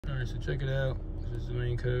Alright, so check it out. This is the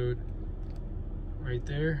main code right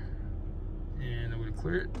there. And I'm going to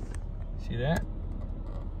clear it. See that?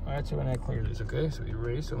 Alright, so when I clear this, okay? So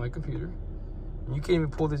erase on my computer. And you can't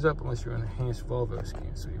even pull these up unless you're on enhanced Volvo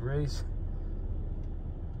scan. So erase.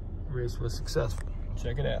 Erase was successful.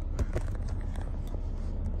 Check it out.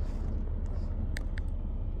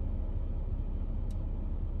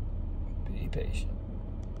 Be patient.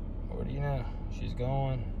 What do you know? She's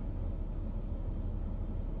gone.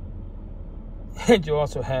 And you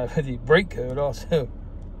also have the brake code also,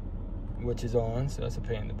 which is on, so that's a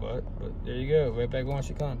pain in the butt. But there you go, right back on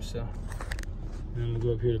she comes. So then I'm gonna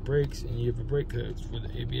go up here to brakes, and you have the brake codes for the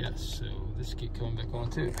ABS. So this keep coming back on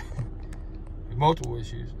too. Multiple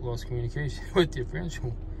issues, lost communication with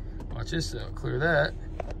differential. Watch this though, clear that,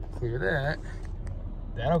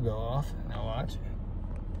 that'll go off. Now watch,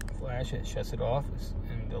 flash it, shuts it off,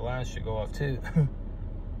 and the lines should go off too.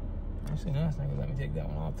 Actually, no, it's not gonna let me take that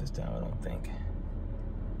one off this time, I don't think.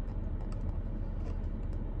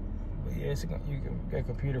 But yeah, you got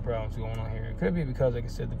computer problems going on here. It could be because, like I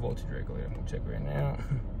said, the voltage regulator. I'm gonna check right now.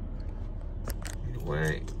 Either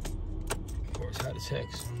way, of course, hot as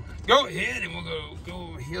heck. So go ahead, and we'll go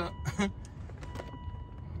over here. Go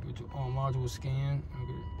to all module scan. I'm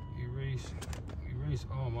gonna erase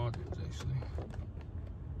all modules actually.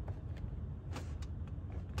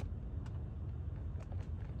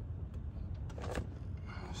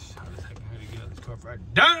 Hot as heck. I had to get out of this car before I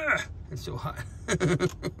die. It's so hot.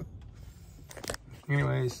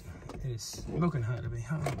 Anyways, it's smoking hot to me.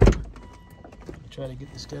 Try to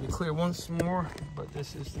get this guy to clear once more, but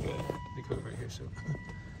this is the code right here. So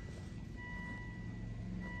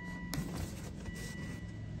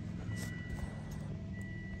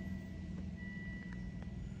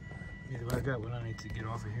either way, I got what I need to get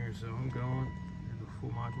off of here, so I'm going. There's a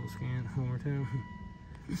full module scan one more time.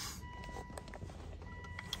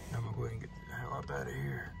 I'm gonna go ahead and get the hell up out of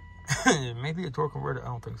here. Maybe a torque converter, I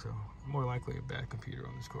don't think so. More likely a bad computer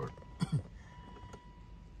on this car.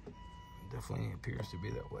 Definitely appears to be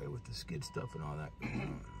that way with the skid stuff and all that.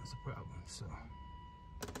 That's a problem, so.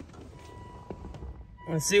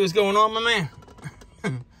 Let's see what's going on, my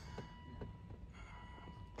man.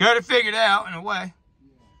 Got it figured out in a way.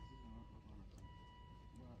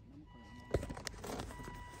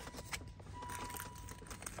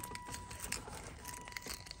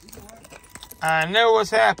 I know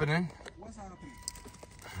what's happening. What's happening?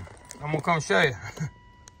 I'm gonna come show you.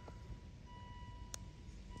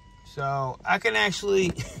 So I can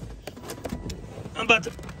actually, I'm about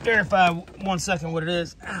to verify 1 second what it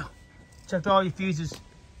is. Ow. Checked all your fuses.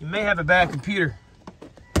 You may have a bad computer.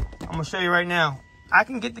 I'm gonna show you right now. I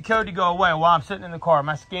can get the code to go away while I'm sitting in the car.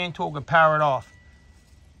 My scan tool can power it off.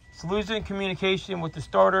 It's losing communication with the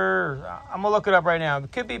starter. I'm gonna look it up right now.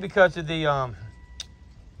 It could be because of the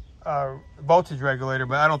voltage regulator,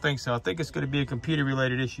 but I don't think so. I think it's gonna be a computer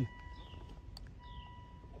related issue.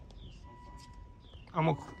 I'm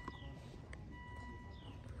gonna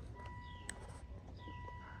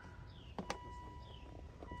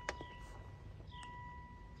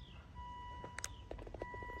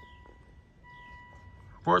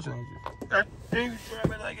fortunately, that thing's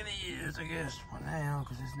driving like it is, I guess, for now,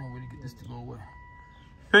 because there's no way to get this to go away.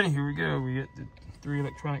 And here we go. We get the 3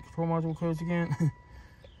 electronic control module codes again.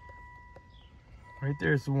 Right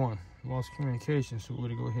there's the one. Lost communication. So we're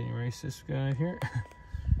going to go ahead and erase this guy here.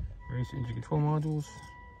 Erase the engine control modules.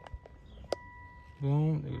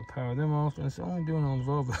 Boom. They're going to power them off. And it's only doing it on the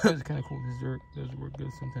Volvo. It's kind of cool. This does work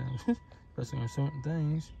good sometimes, especially on certain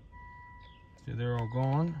things. So they're all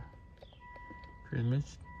gone.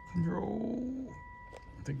 Transmission control.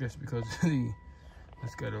 I think that's because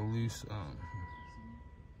it's got a loose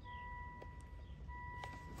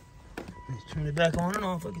let's turn it back on and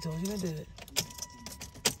off like I told you I did.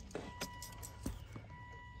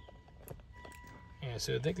 Yeah,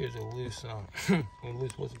 so I think there's a loose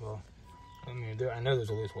what's it called? I mean, I know there's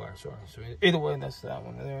a loose wire, sorry. So either way, that's that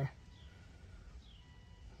one there.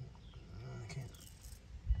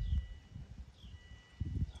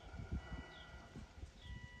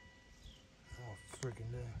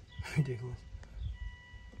 Freaking day. Ridiculous.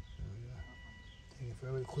 There we go. Taking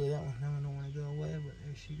forever to clear that one. Now I don't want to go away, but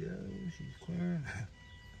there she goes. She's clearing.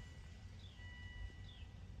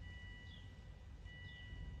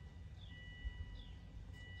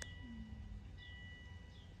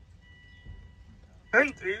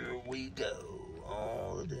 And there we go.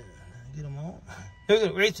 All of them. Get them all. We're going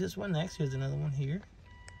to erase this one next. Here's another one here.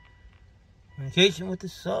 Communication with the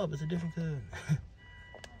sub is a different code.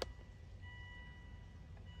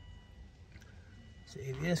 It's the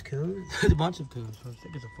ABS code. There's a bunch of codes. I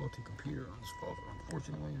think it's a faulty computer on this fault.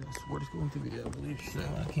 Unfortunately, that's what it's going to be, I believe. So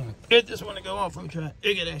I can't get this one to go off. Let me try.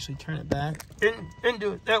 It could actually turn it back. Didn't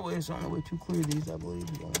do it that way. It's the only way to clear these, I believe. I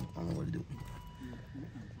don't know what to do.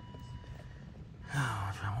 Oh,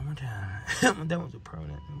 I'll try one more time. That one's a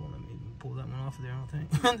permanent. It won't let me pull that one off of there, I don't think.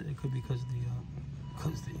 It could be because of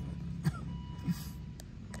because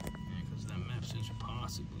of that map sensor,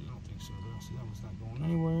 possibly. I don't think so, though. See, that one's not going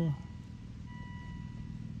anywhere.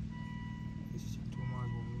 This is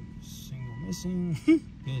single missing. Yeah,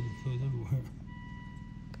 the code's everywhere.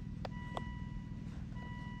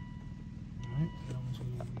 Alright, that one's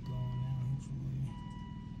going to be going now, hopefully.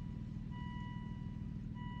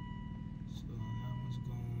 So that one's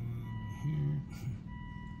going over here.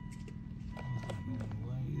 That one's not going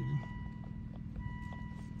away either.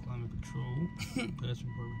 Climate control. That's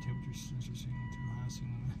report temperature sensor signal too high,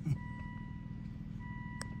 signal.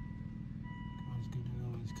 Always good to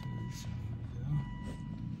know these codes. So here we go.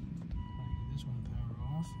 I'll get this one power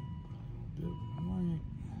off. Probably won't do it, but I might.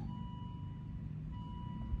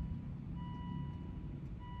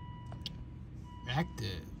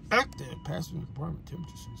 Active passenger compartment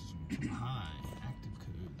temperature sensor too high. Active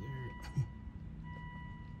code there.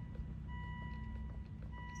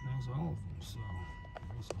 That's all of them. So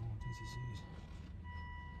that's all DTCs.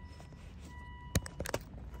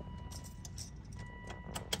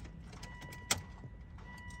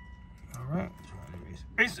 All right, try to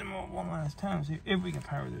race them all one last time. See if we can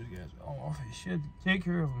power those guys off. It should take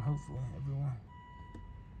care of them. Hopefully, everyone.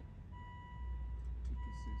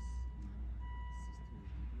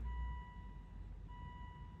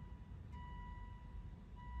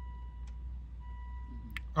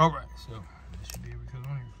 Alright, so this should be able to come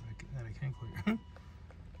on here that I can clear.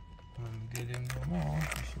 Get in them all.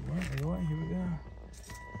 It should work. Anyway, here we go.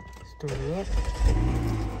 Start it up.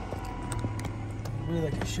 Really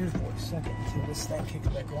like it should for a second until this thing kicks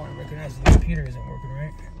back on and recognizes the computer isn't working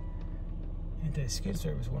right. Anti-skid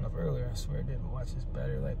service went up earlier, I swear it did, but watch this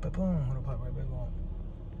battery light. Boom, it'll pop right back on.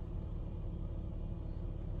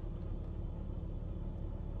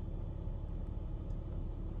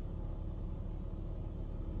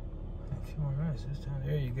 More minutes this time.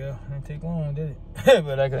 There you go. Didn't take long, did it?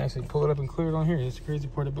 But I can actually pull it up and clear it on here. That's the crazy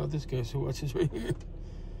part about this guy. So watch this right here.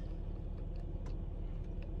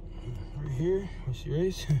 Right here. Once you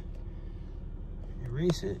erase,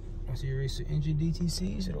 erase it. Once you erase the engine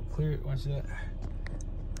DTCs, it'll clear it. Watch that.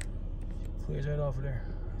 Clears right off of there.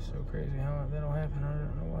 So crazy how that'll happen. I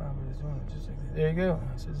don't know why, but it's doing it just like that. There you go.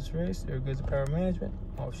 It says it's erased. There goes the power management.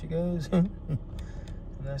 Off she goes. And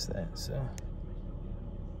that's that. So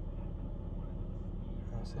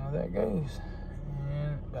that's how that goes.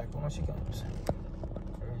 And back on she comes.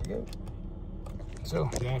 There you go. So,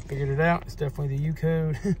 y'all figured it out. It's definitely the U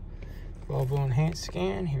code. Volvo enhanced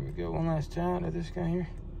scan. Here we go. One last time at this guy here.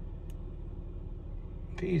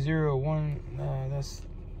 P01. That's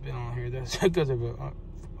been on here. That's because of a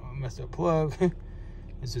messed up plug.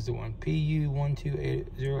 This is the one.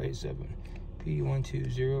 PU128087.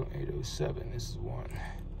 P120807. This is one.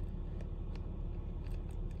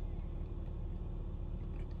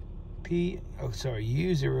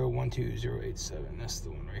 U012087. That's the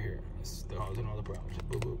one right here. That's the causing all the problems.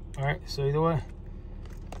 Boop, boop. All right, so either way,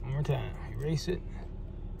 one more time. Erase it.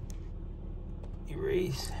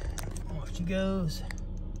 Erase. Off she goes.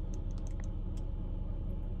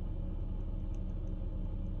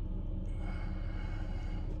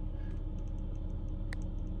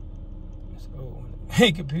 So,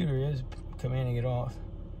 hey, computer is commanding it off.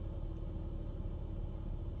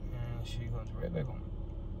 And she goes right back on.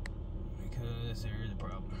 Because there is a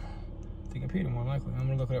problem. The computer, more likely. I'm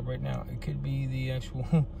gonna look it up right now. It could be the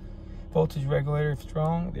actual voltage regulator if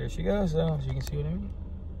strong. There she goes. So as you can see what I mean.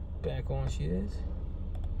 Back on she is.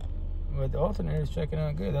 But the alternator is checking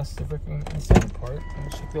out good. That's the freaking insane part.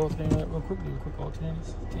 Let's check the alternator out real quick. Do a quick alternator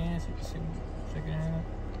scan so you can see. Check it out.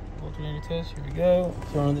 Alternator test. Here we go.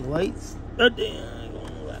 Turn on the lights. Oh damn!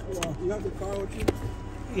 You have the car with you?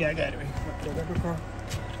 Yeah, I got it. Yeah, that's the car.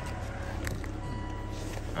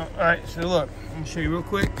 Alright, so look, I'm going to show you real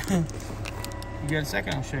quick. You got a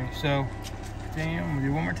second, I'll show you. So, damn, I'm going to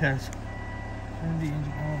do one more test. Turn the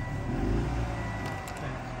engine off.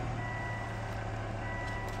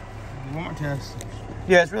 Do one more test.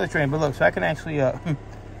 Yeah, it's really strange, but look, so I can actually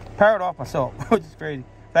power it off myself, which is crazy.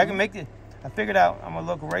 If I can make it, I figured out, I'm going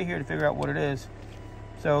to look right here to figure out what it is.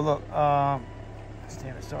 So, look, damn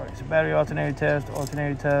it, sorry. So, battery alternator test,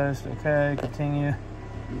 okay, continue.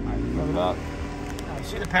 Alright, plug it up.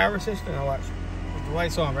 See the power assistant? Now watch. With the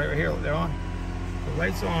lights on, right here, they're on. The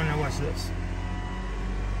lights on, now watch this.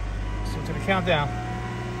 So to the countdown,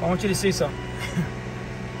 I want you to see something.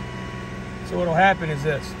 So what'll happen is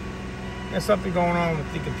this. There's something going on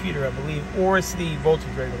with the computer, I believe, or it's the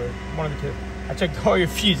voltage regulator, one of the two. I checked all your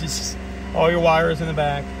fuses, all your wires in the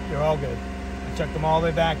back. They're all good. I checked them all the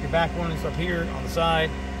way back. Your back one is up here on the side.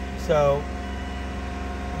 So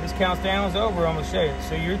when this counts down is over, I'm going to show you.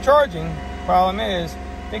 So you're charging. Problem is,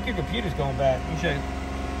 I think your computer's going bad. Let me show you.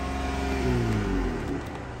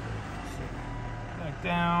 Back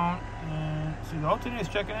down. And see, the alternator's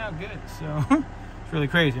checking out good. So it's really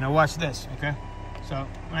crazy. Now watch this, okay? So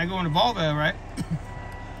when I go into Volvo, right,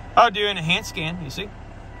 I'll do an enhanced scan, you see?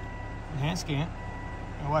 Enhanced scan.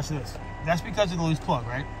 Now watch this. That's because of the loose plug,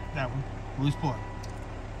 right? That one, loose plug.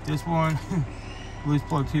 This one, loose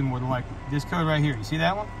plug too, more than likely. This code right here, you see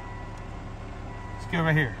that one? This code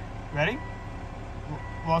right here. Ready?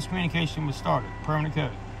 Lost communication was started. Permanent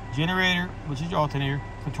code. Generator, which is your alternator.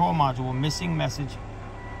 Control module, missing message.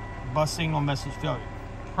 Bus signal message failure.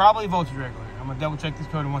 Probably voltage regulator. I'm going to double check this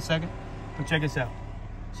code in 1 second. But check this out.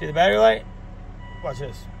 See the battery light? Watch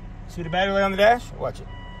this. See the battery light on the dash? Watch it.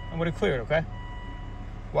 I'm going to clear it, okay?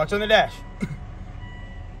 Watch on the dash.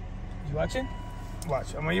 You watching?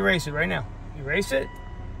 Watch. I'm going to erase it right now. Erase it.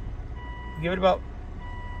 Give it about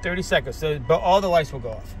 30 seconds. So all the lights will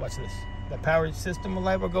go off. Watch this. The power system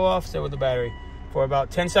light will go off. So will the battery. For about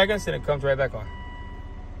 10 seconds, then it comes right back on.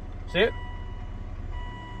 See it?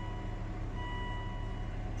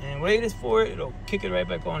 And wait for it. It'll kick it right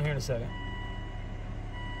back on here in a second.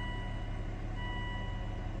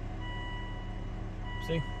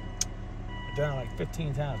 See? I've done it like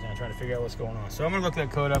 15 times now trying to figure out what's going on. So I'm going to look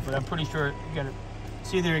that code up, but I'm pretty sure you got to.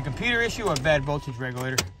 It's either a computer issue or a bad voltage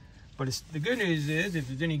regulator. But the good news is, if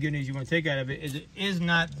there's any good news you want to take out of it, is it is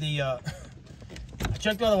not the... I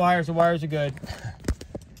checked all the wires. The wires are good.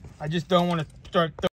 I just don't want to start...